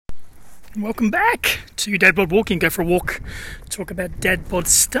Welcome back to Dad Bod Walking. Go for a walk, talk about dad bod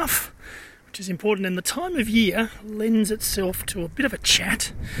stuff, which is important, and the time of year lends itself to a bit of a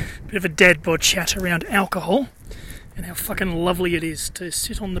chat, a bit of a dad bod chat around alcohol and how fucking lovely it is to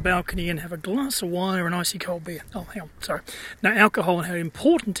sit on the balcony and have a glass of wine or an icy cold beer. Oh, hang on, sorry. No, alcohol, and how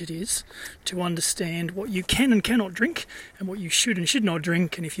important it is to understand what you can and cannot drink and what you should and should not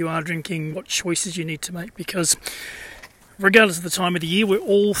drink, and if you are drinking, what choices you need to make, because regardless of the time of the year, we're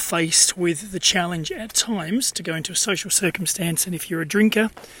all faced with the challenge at times to go into a social circumstance, and if you're a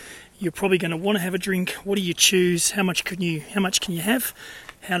drinker, you're probably going to want to have a drink. What do you choose? How much can you have?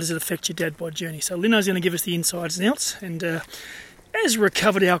 How does it affect your dad bod journey? So Lino's going to give us the insides and outs, and as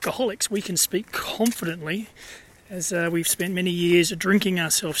recovered alcoholics, we can speak confidently, as we've spent many years drinking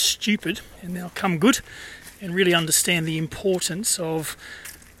ourselves stupid and now come good, and really understand the importance of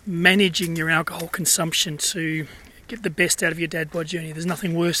managing your alcohol consumption to get the best out of your dad bod journey. There's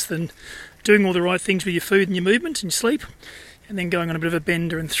nothing worse than doing all the right things with your food and your movement and your sleep, and then going on a bit of a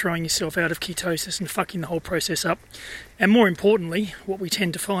bender and throwing yourself out of ketosis and fucking the whole process up. And more importantly, what we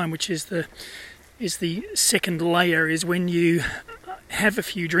tend to find, which is the second layer, is when you have a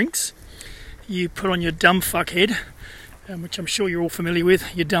few drinks, you put on your dumb fuck head, which I'm sure you're all familiar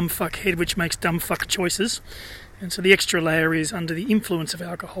with, your dumb fuck head, which makes dumb fuck choices. And so the extra layer is, under the influence of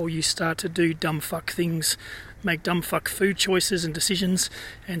alcohol, you start to do dumb fuck things, make dumb fuck food choices and decisions,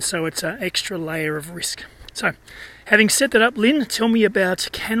 and so it's an extra layer of risk. So, having set that up, Lynn, tell me about,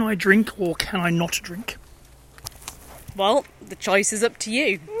 can I drink or can I not drink? Well, the choice is up to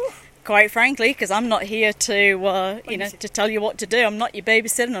you, quite frankly, because I'm not here to, to tell you what to do. I'm not your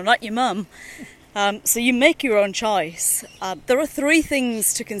babysitter, I'm not your mum. So you make your own choice. There are three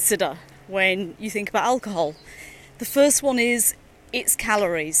things to consider when you think about alcohol. The first one is its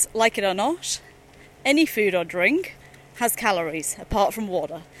calories. Like it or not, any food or drink has calories, apart from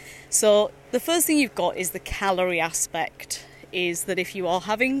water. So the first thing you've got is the calorie aspect, is that if you are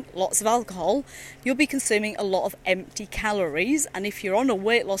having lots of alcohol, you'll be consuming a lot of empty calories, and if you're on a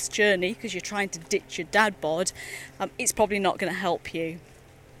weight loss journey because you're trying to ditch your dad bod, it's probably not going to help you.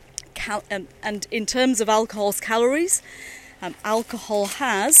 And in terms of alcohol's calories, alcohol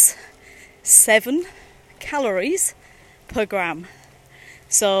has 7 calories per gram.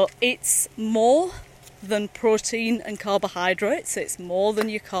 So it's more than protein and carbohydrates. It's more than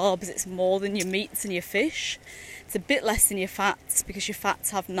your carbs, it's more than your meats and your fish. It's a bit less than your fats, because your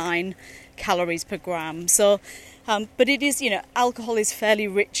fats have 9 calories per gram. So, but it is, alcohol is fairly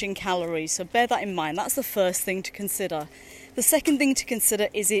rich in calories, so bear that in mind. That's the first thing to consider. The second thing to consider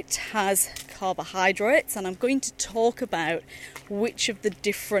is it has carbohydrates, and I'm going to talk about which of the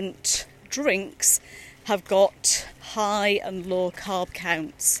different drinks have got high and low carb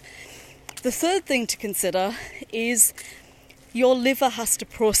counts. The third thing to consider is your liver has to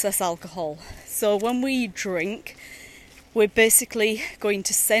process alcohol. So when we drink, we're basically going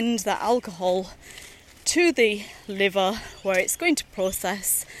to send that alcohol to the liver, where it's going to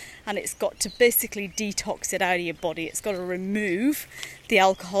process, and it's got to basically detox it out of your body. It's got to remove the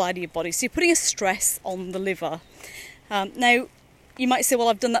alcohol out of your body. So you're putting a stress on the liver. Now, you might say, well,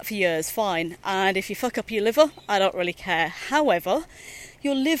 I've done that for years, fine. And if you fuck up your liver, I don't really care. However,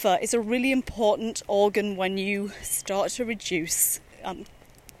 your liver is a really important organ when you start to reduce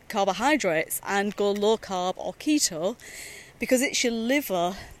carbohydrates and go low carb or keto, because it's your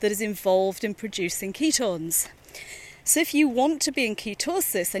liver that is involved in producing ketones. So if you want to be in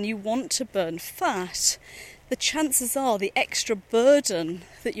ketosis and you want to burn fat, the chances are the extra burden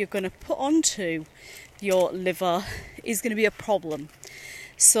that you're going to put onto your liver is going to be a problem.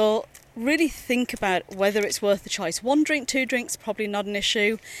 So really think about whether it's worth the choice. 1 drink, 2 drinks, probably not an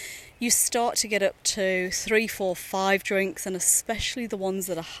issue. You start to get up to 3, 4, 5 drinks, and especially the ones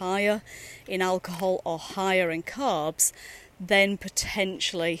that are higher in alcohol or higher in carbs, then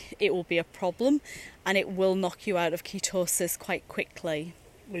potentially it will be a problem, and it will knock you out of ketosis quite quickly.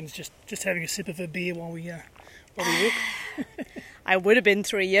 Lynn's just having a sip of a beer while we walk. I would have been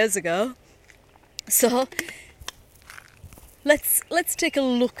 3 years ago. So let's take a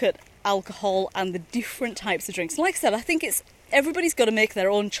look at alcohol and the different types of drinks. Like I said, I think everybody's got to make their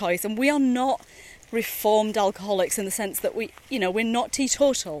own choice, and we are not reformed alcoholics in the sense that we're not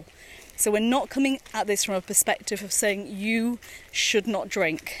teetotal. So we're not coming at this from a perspective of saying you should not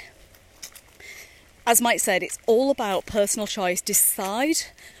drink. As Mike said, it's all about personal choice. Decide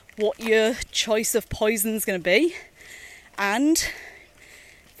what your choice of poison is going to be, and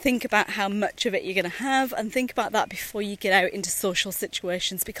think about how much of it you're going to have, and think about that before you get out into social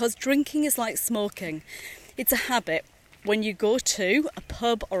situations, because drinking is like smoking. It's a habit. when you go to a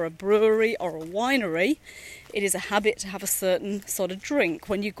pub or a brewery or a winery, it is a habit to have a certain sort of drink.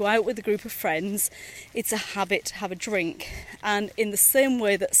 When you go out with a group of friends, it's a habit to have a drink. And in the same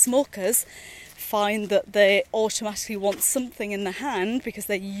way that smokers find that they automatically want something in the hand because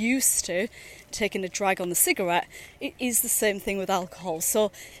they're used to taking a drag on the cigarette, it is the same thing with alcohol.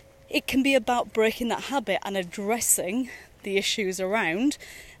 So it can be about breaking that habit and addressing the issues around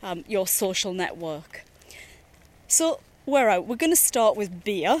your social network. So we're out. We're going to start with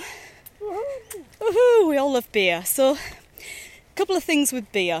beer. Woohoo! We all love beer. So a couple of things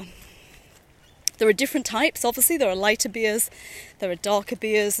with beer. There are different types, obviously. There are lighter beers, there are darker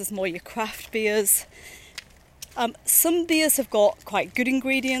beers, there's more your craft beers. Some beers have got quite good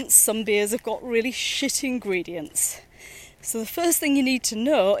ingredients, some beers have got really shit ingredients. So the first thing you need to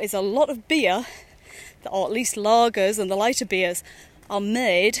know is a lot of beer, or at least lagers and the lighter beers, are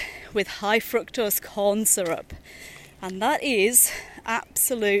made with high fructose corn syrup. And that is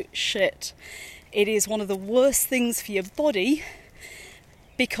absolute shit. It is one of the worst things for your body,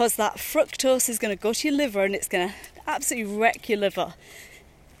 because that fructose is going to go to your liver and it's going to absolutely wreck your liver.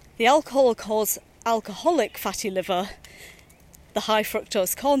 The alcohol will cause alcoholic fatty liver. The high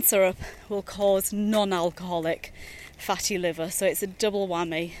fructose corn syrup will cause non-alcoholic fatty liver. So it's a double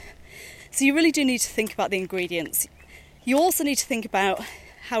whammy. So you really do need to think about the ingredients. You also need to think about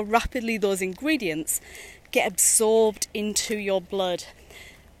how rapidly those ingredients get absorbed into your blood.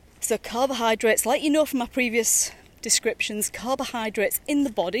 So carbohydrates, like you know from my previous descriptions, carbohydrates in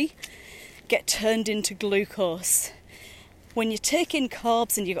the body get turned into glucose. When you take in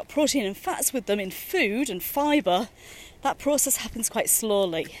carbs and you've got protein and fats with them in food and fibre, that process happens quite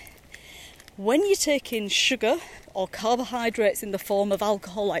slowly. When you take in sugar or carbohydrates in the form of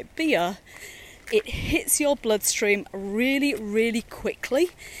alcohol like beer, it hits your bloodstream really, really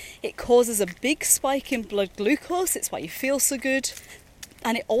quickly. It causes a big spike in blood glucose, it's why you feel so good,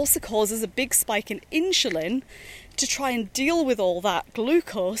 and it also causes a big spike in insulin to try and deal with all that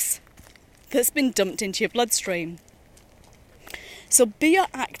glucose that's been dumped into your bloodstream. So beer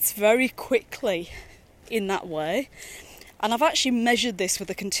acts very quickly in that way, and I've actually measured this with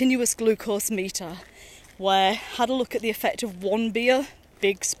a continuous glucose meter, where I had a look at the effect of one beer,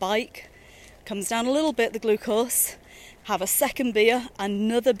 big spike, comes down a little bit, the glucose, have a second beer,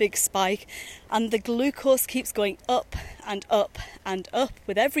 another big spike, and the glucose keeps going up and up and up.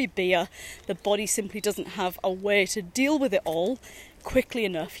 With every beer, the body simply doesn't have a way to deal with it all quickly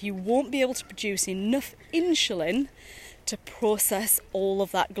enough. You won't be able to produce enough insulin to process all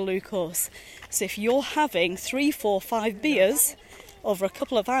of that glucose. So if you're having 3, 4, 5 beers over a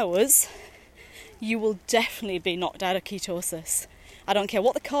couple of hours, you will definitely be knocked out of ketosis. I don't care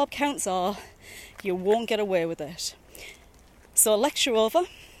what the carb counts are, you won't get away with it. So lecture over.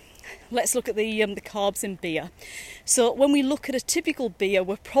 Let's look at the carbs in beer. So when we look at a typical beer,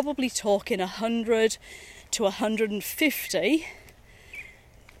 we're probably talking 100 to 150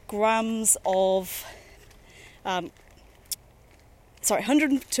 grams of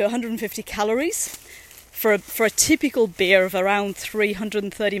 100 to 150 calories for a typical beer of around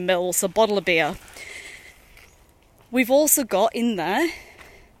 330 mils, a bottle of beer. We've also got in there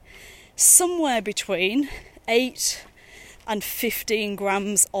somewhere between 8 and 15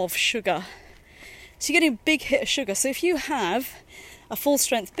 grams of sugar. So you're getting a big hit of sugar. So if you have a full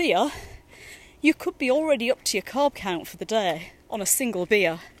strength beer, you could be already up to your carb count for the day on a single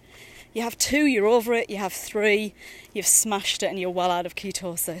beer. You have 2, you're over it. You have 3, you've smashed it and you're well out of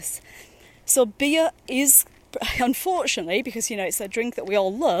ketosis. So beer is, unfortunately, because it's a drink that we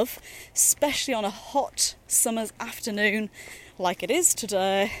all love, especially on a hot summer's afternoon like it is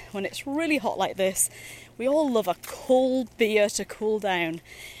today, when it's really hot like this, we all love a cold beer to cool down.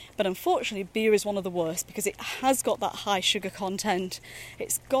 But unfortunately, beer is one of the worst because it has got that high sugar content.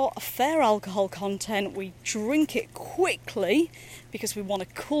 It's got a fair alcohol content. We drink it quickly because we want to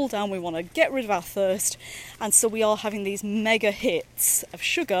cool down, we want to get rid of our thirst, and so we are having these mega hits of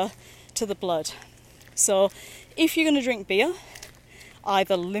sugar to the blood. So if you're going to drink beer,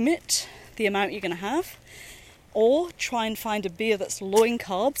 either limit the amount you're going to have, or try and find a beer that's low in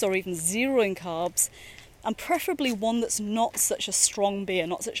carbs or even zero in carbs, and preferably one that's not such a strong beer,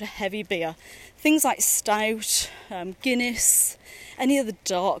 not such a heavy beer. Things like stout, Guinness, any of the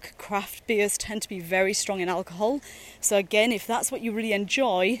dark craft beers tend to be very strong in alcohol. So again, if that's what you really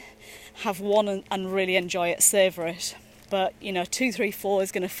enjoy, have one and really enjoy it, savour it. But 2, 3, 4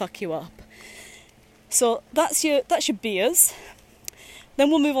 is going to fuck you up. So that's your beers.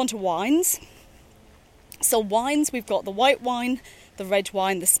 Then we'll move on to wines. So wines, we've got the white wine, the red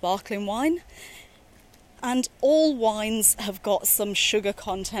wine, the sparkling wine. And all wines have got some sugar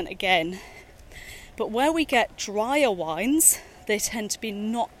content again. But where we get drier wines, they tend to be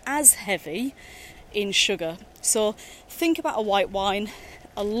not as heavy in sugar. So think about a white wine.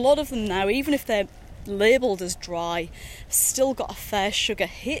 A lot of them now, even if they're labelled as dry, still got a fair sugar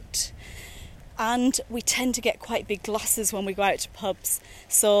hit. And we tend to get quite big glasses when we go out to pubs.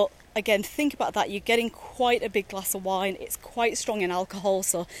 So again, think about that. You're getting quite a big glass of wine. It's quite strong in alcohol.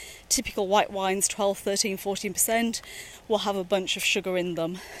 So typical white wines, 12, 13, 14%, will have a bunch of sugar in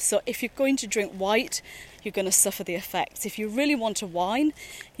them. So if you're going to drink white, you're going to suffer the effects. If you really want a wine,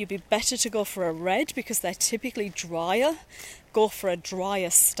 you'd be better to go for a red because they're typically drier. Go for a drier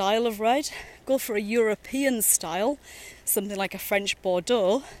style of red. Go for a European style, something like a French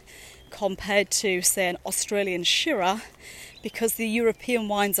Bordeaux, compared to, say, an Australian Shiraz, because the European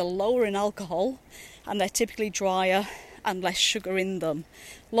wines are lower in alcohol and they're typically drier and less sugar in them.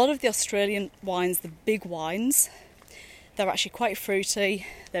 A lot of the Australian wines, the big wines, they're actually quite fruity,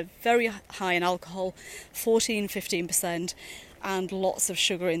 they're very high in alcohol, 14, 15%, and lots of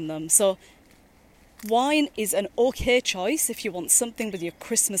sugar in them. So wine is an okay choice if you want something with your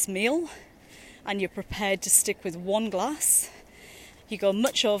Christmas meal and you're prepared to stick with one glass. You go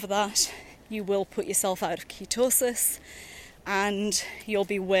much over that, you will put yourself out of ketosis and you'll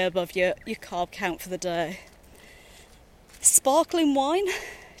be way above your carb count for the day. Sparkling wine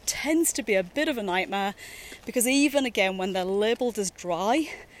tends to be a bit of a nightmare because even again when they're labelled as dry,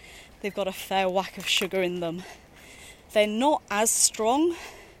 they've got a fair whack of sugar in them. They're not as strong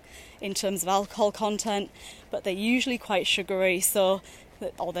in terms of alcohol content, but they're usually quite sugary,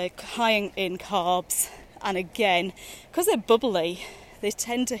 or they're high in carbs. And again, because they're bubbly, they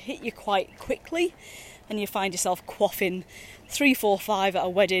tend to hit you quite quickly and you find yourself quaffing 3, 4, 5 at a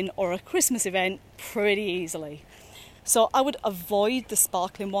wedding or a Christmas event pretty easily. So I would avoid the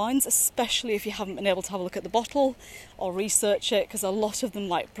sparkling wines, especially if you haven't been able to have a look at the bottle or research it, because a lot of them,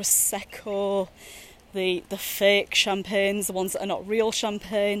 like Prosecco, the fake champagnes, the ones that are not real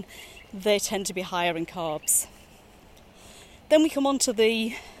champagne, they tend to be higher in carbs. Then we come on to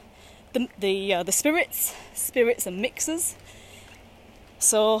the spirits and mixers.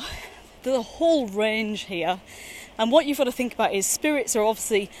 So there's a whole range here, and what you've got to think about is spirits are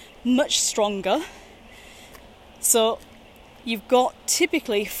obviously much stronger. So you've got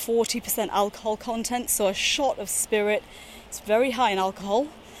typically 40% alcohol content, so a shot of spirit is very high in alcohol.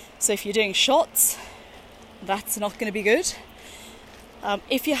 So if you're doing shots, that's not going to be good.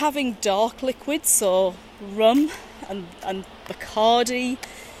 If you're having dark liquids, so rum and Bacardi,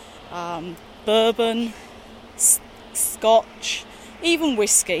 bourbon, scotch, even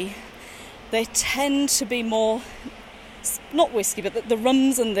whiskey, they tend to be more, not whiskey, but the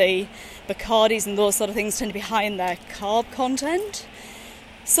rums and the Bacardis and those sort of things tend to be high in their carb content.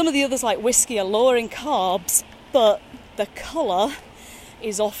 Some of the others, like whiskey, are lower in carbs, but the colour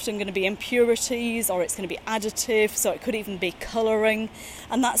is often going to be impurities or it's going to be additive, so it could even be colouring,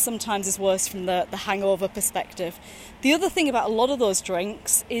 and that sometimes is worse from the hangover perspective. The other thing about a lot of those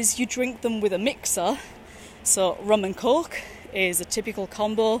drinks is you drink them with a mixer, so rum and coke is a typical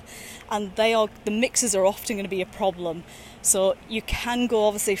combo, and the mixers are often going to be a problem. So you can go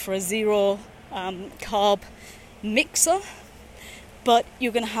obviously for a zero carb mixer, but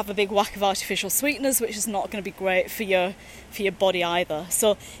you're going to have a big whack of artificial sweeteners, which is not going to be great for your body either.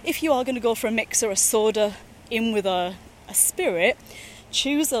 So if you are going to go for a mixer, a soda in with a spirit,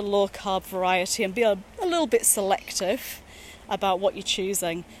 choose a low carb variety and be a little bit selective about what you're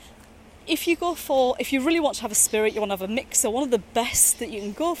choosing. If you really want to have a spirit, you want to have a mixer, one of the best that you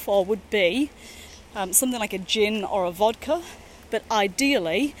can go for would be something like a gin or a vodka, but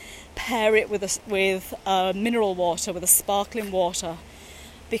ideally pair it with mineral water, with a sparkling water,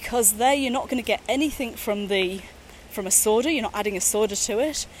 because there you're not going to get anything from a soda. You're not adding a soda to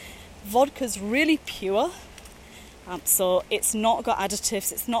it. Vodka's really pure, so it's not got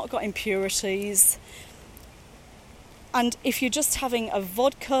additives, it's not got impurities. And if you're just having a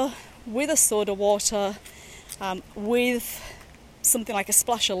vodka with a soda water, with something like a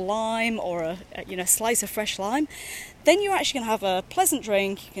splash of lime or a slice of fresh lime, then you're actually going to have a pleasant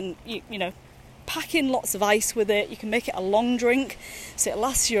drink. You can pack in lots of ice with it. You can make it a long drink so it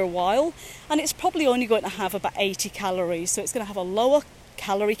lasts you a while, and it's probably only going to have about 80 calories, so it's going to have a lower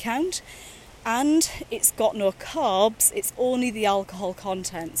calorie count, and it's got no carbs, it's only the alcohol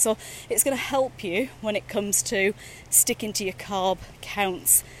content, so it's going to help you when it comes to sticking to your carb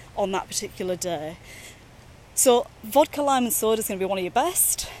counts on that particular day. So vodka, lime and soda is going to be one of your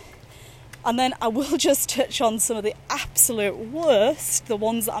best. And then I will just touch on some of the absolute worst, the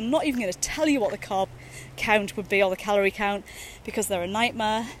ones that I'm not even going to tell you what the carb count would be or the calorie count, because they're a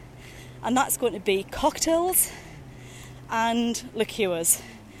nightmare. And that's going to be cocktails and liqueurs.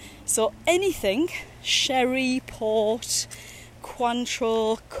 So anything sherry, port,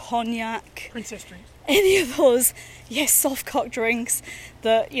 Cointreau, cognac, Princess drinks. any of those, yes, soft cock drinks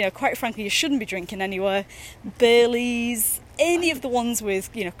that, you know, quite frankly, you shouldn't be drinking anywhere. Baileys, any of the ones with,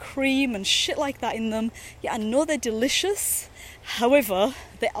 you know, cream and shit like that in them. Yeah, I know they're delicious. However,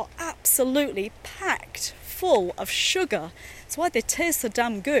 they are absolutely packed full of sugar. That's why they taste so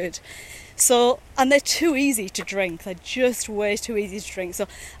damn good. So, and they're too easy to drink. They're just way too easy to drink. So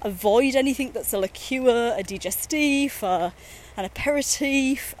avoid anything that's a liqueur, a digestif, an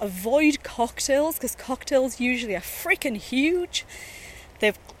aperitif. Avoid cocktails, because cocktails usually are freaking huge.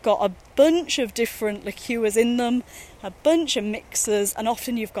 They've got a bunch of different liqueurs in them, a bunch of mixers, and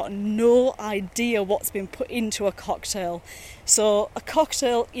often you've got no idea what's been put into a cocktail. So a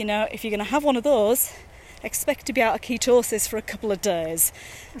cocktail, you know, if you're going to have one of those, expect to be out of ketosis for a couple of days.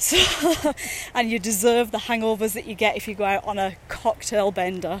 So, and you deserve the hangovers that you get if you go out on a cocktail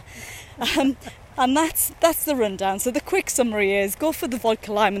bender. And that's the rundown. So the quick summary is, go for the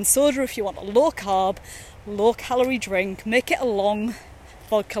vodka lime and soda if you want a low carb, low calorie drink. Make it a long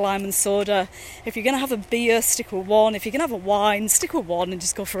vodka lime and soda. If you're going to have a beer, stick with one. If you're going to have a wine, stick with one and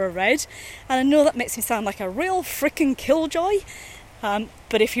just go for a red. And I know that makes me sound like a real freaking killjoy.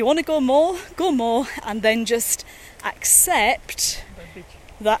 But if you want to go more, and then just accept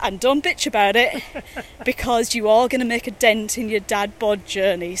that and don't bitch about it, because you are going to make a dent in your dad bod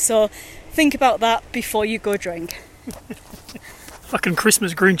journey. So think about that before you go drink. Fucking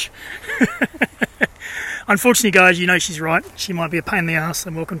Christmas Grinch. Unfortunately, guys, you know she's right. She might be a pain in the ass,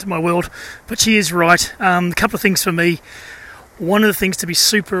 and welcome to my world, but she is right. A couple of things for me. One of the things to be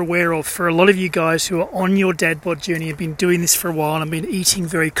super aware of for a lot of you guys who are on your dad bod journey, have been doing this for a while and been eating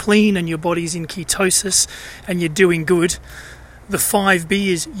very clean and your body's in ketosis and you're doing good, the 5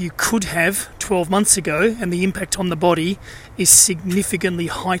 beers you could have 12 months ago and the impact on the body is significantly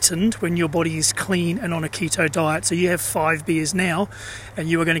heightened when your body is clean and on a keto diet. So you have 5 beers now and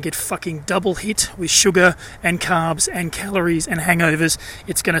you are going to get fucking double hit with sugar and carbs and calories and hangovers.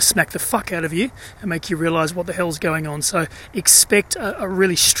 It's going to smack the fuck out of you and make you realise what the hell's going on. So expect a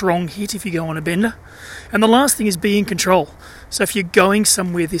really strong hit if you go on a bender. And the last thing is be in control. So if you're going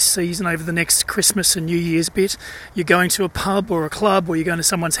somewhere this season over the next Christmas and New Year's bit, you're going to a pub or a club or you're going to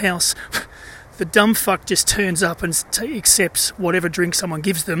someone's house, the dumb fuck just turns up and accepts whatever drink someone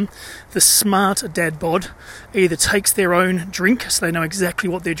gives them. The smart dad bod either takes their own drink so they know exactly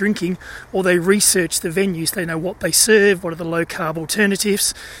what they're drinking, or they research the venues, they know what they serve, what are the low carb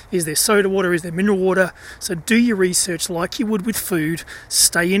alternatives, is there soda water, is there mineral water. So do your research like you would with food,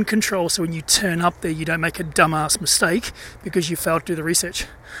 stay in control so when you turn up there you don't make a dumbass mistake because you failed to do the research.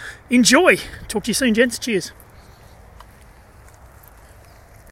 Enjoy! Talk to you soon, gents. Cheers.